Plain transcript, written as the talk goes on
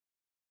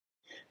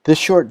This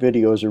short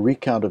video is a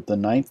recount of the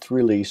 9th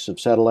release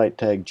of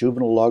satellite-tagged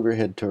juvenile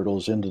loggerhead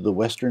turtles into the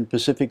western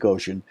Pacific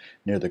Ocean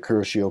near the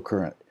Kuroshio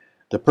Current.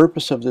 The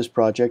purpose of this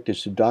project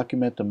is to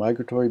document the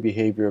migratory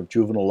behavior of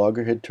juvenile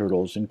loggerhead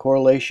turtles in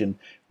correlation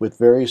with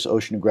various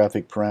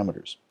oceanographic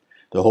parameters.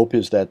 The hope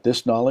is that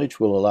this knowledge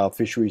will allow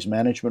fisheries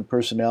management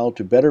personnel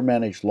to better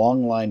manage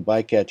long-line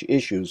bycatch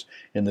issues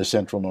in the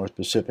central North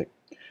Pacific.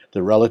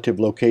 The relative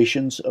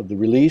locations of the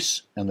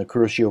release and the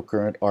Kuroshio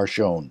Current are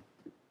shown.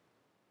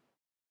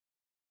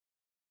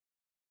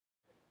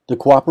 The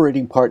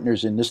cooperating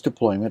partners in this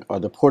deployment are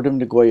the Port of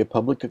Nagoya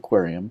Public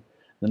Aquarium,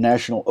 the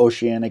National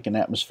Oceanic and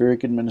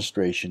Atmospheric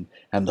Administration,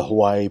 and the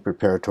Hawaii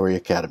Preparatory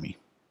Academy.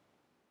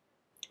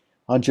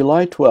 On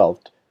July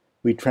 12th,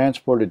 we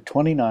transported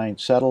 29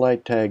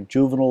 satellite-tagged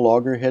juvenile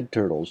loggerhead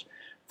turtles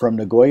from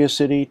Nagoya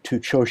City to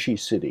Choshi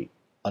City,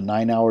 a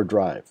 9-hour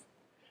drive.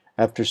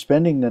 After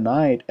spending the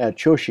night at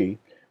Choshi,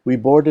 we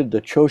boarded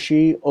the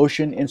Choshi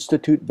Ocean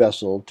Institute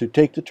vessel to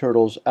take the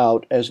turtles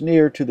out as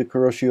near to the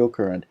Kuroshio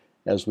Current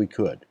as we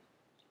could.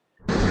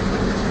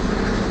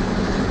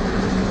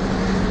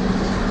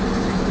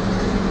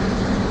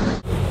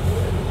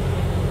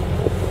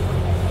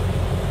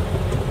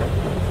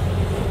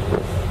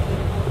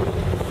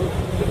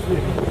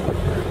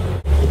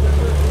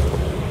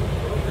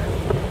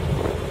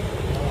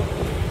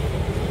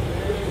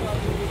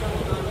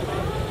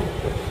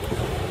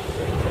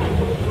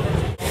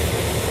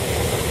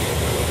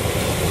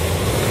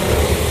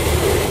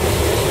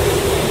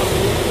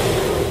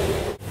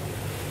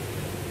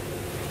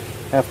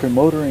 After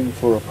motoring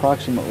for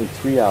approximately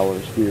 3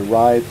 hours, we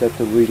arrived at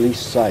the release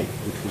site,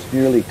 which was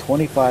nearly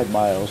 25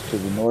 miles to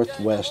the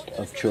northwest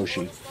of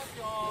Choshi.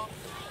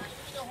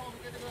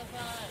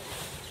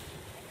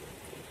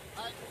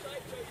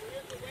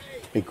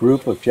 A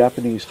group of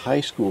Japanese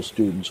high school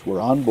students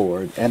were on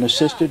board and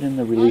assisted in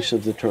the release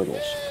of the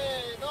turtles.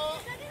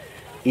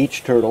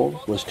 Each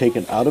turtle was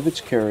taken out of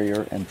its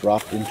carrier and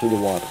dropped into the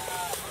water.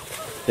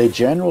 They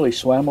generally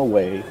swam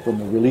away from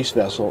the release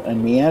vessel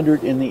and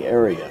meandered in the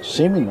area,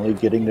 seemingly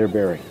getting their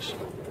bearings.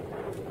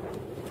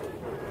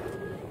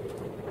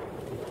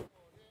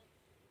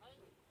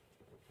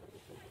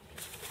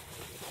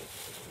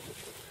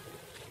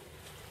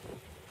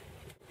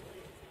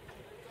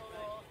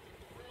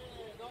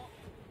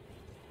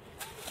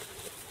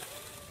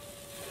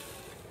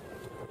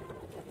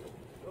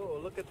 Oh,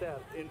 look at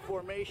that, in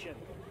formation.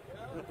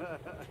 They're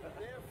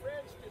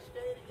friends to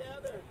stay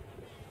together.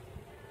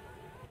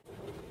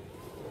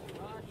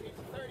 She's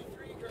a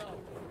 33 girl.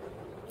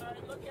 All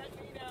right, look at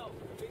me now.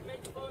 We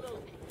make photos.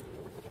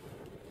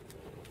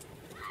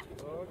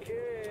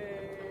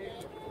 Okay.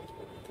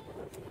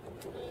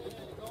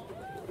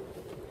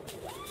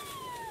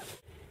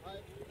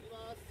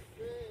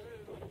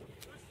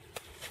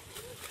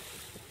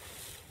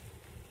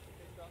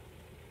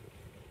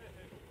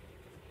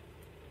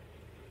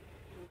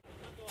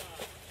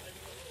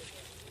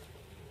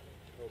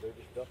 Oh, they're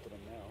just dumping them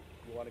now.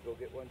 You want to go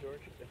get one, George?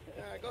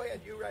 Go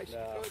ahead, you Rice. No.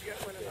 Go get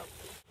one of them.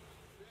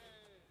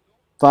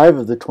 5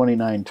 of the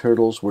 29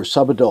 turtles were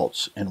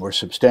subadults and were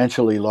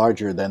substantially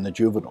larger than the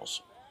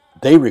juveniles.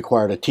 They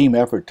required a team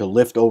effort to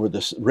lift over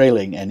the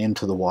railing and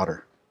into the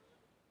water.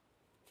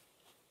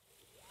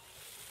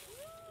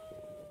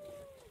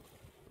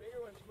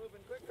 Bigger one's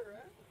moving quicker,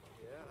 huh?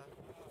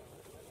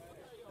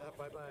 Yeah.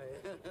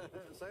 Bye-bye.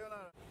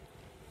 Sayonara.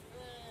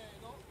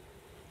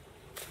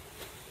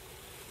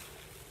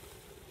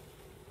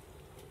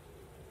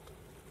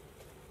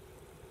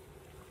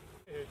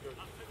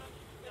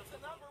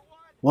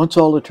 Once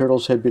all the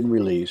turtles had been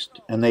released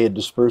and they had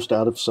dispersed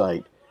out of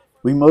sight,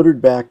 we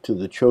motored back to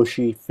the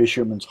Choshi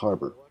Fisherman's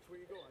Harbor.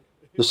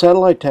 The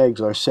satellite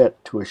tags are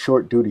set to a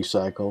short duty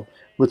cycle,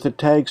 with the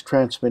tags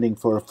transmitting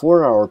for a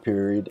 4-hour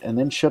period and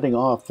then shutting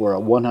off for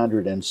a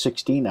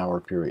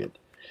 116-hour period.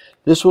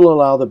 This will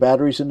allow the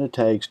batteries in the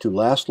tags to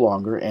last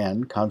longer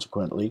and,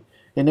 consequently,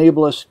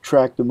 enable us to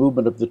track the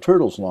movement of the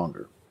turtles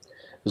longer.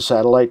 The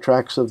satellite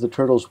tracks of the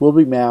turtles will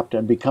be mapped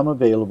and become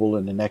available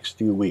in the next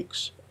few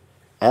weeks.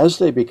 As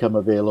they become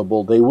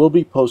available, they will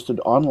be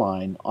posted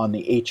online on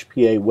the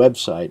HPA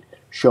website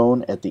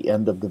shown at the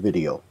end of the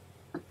video.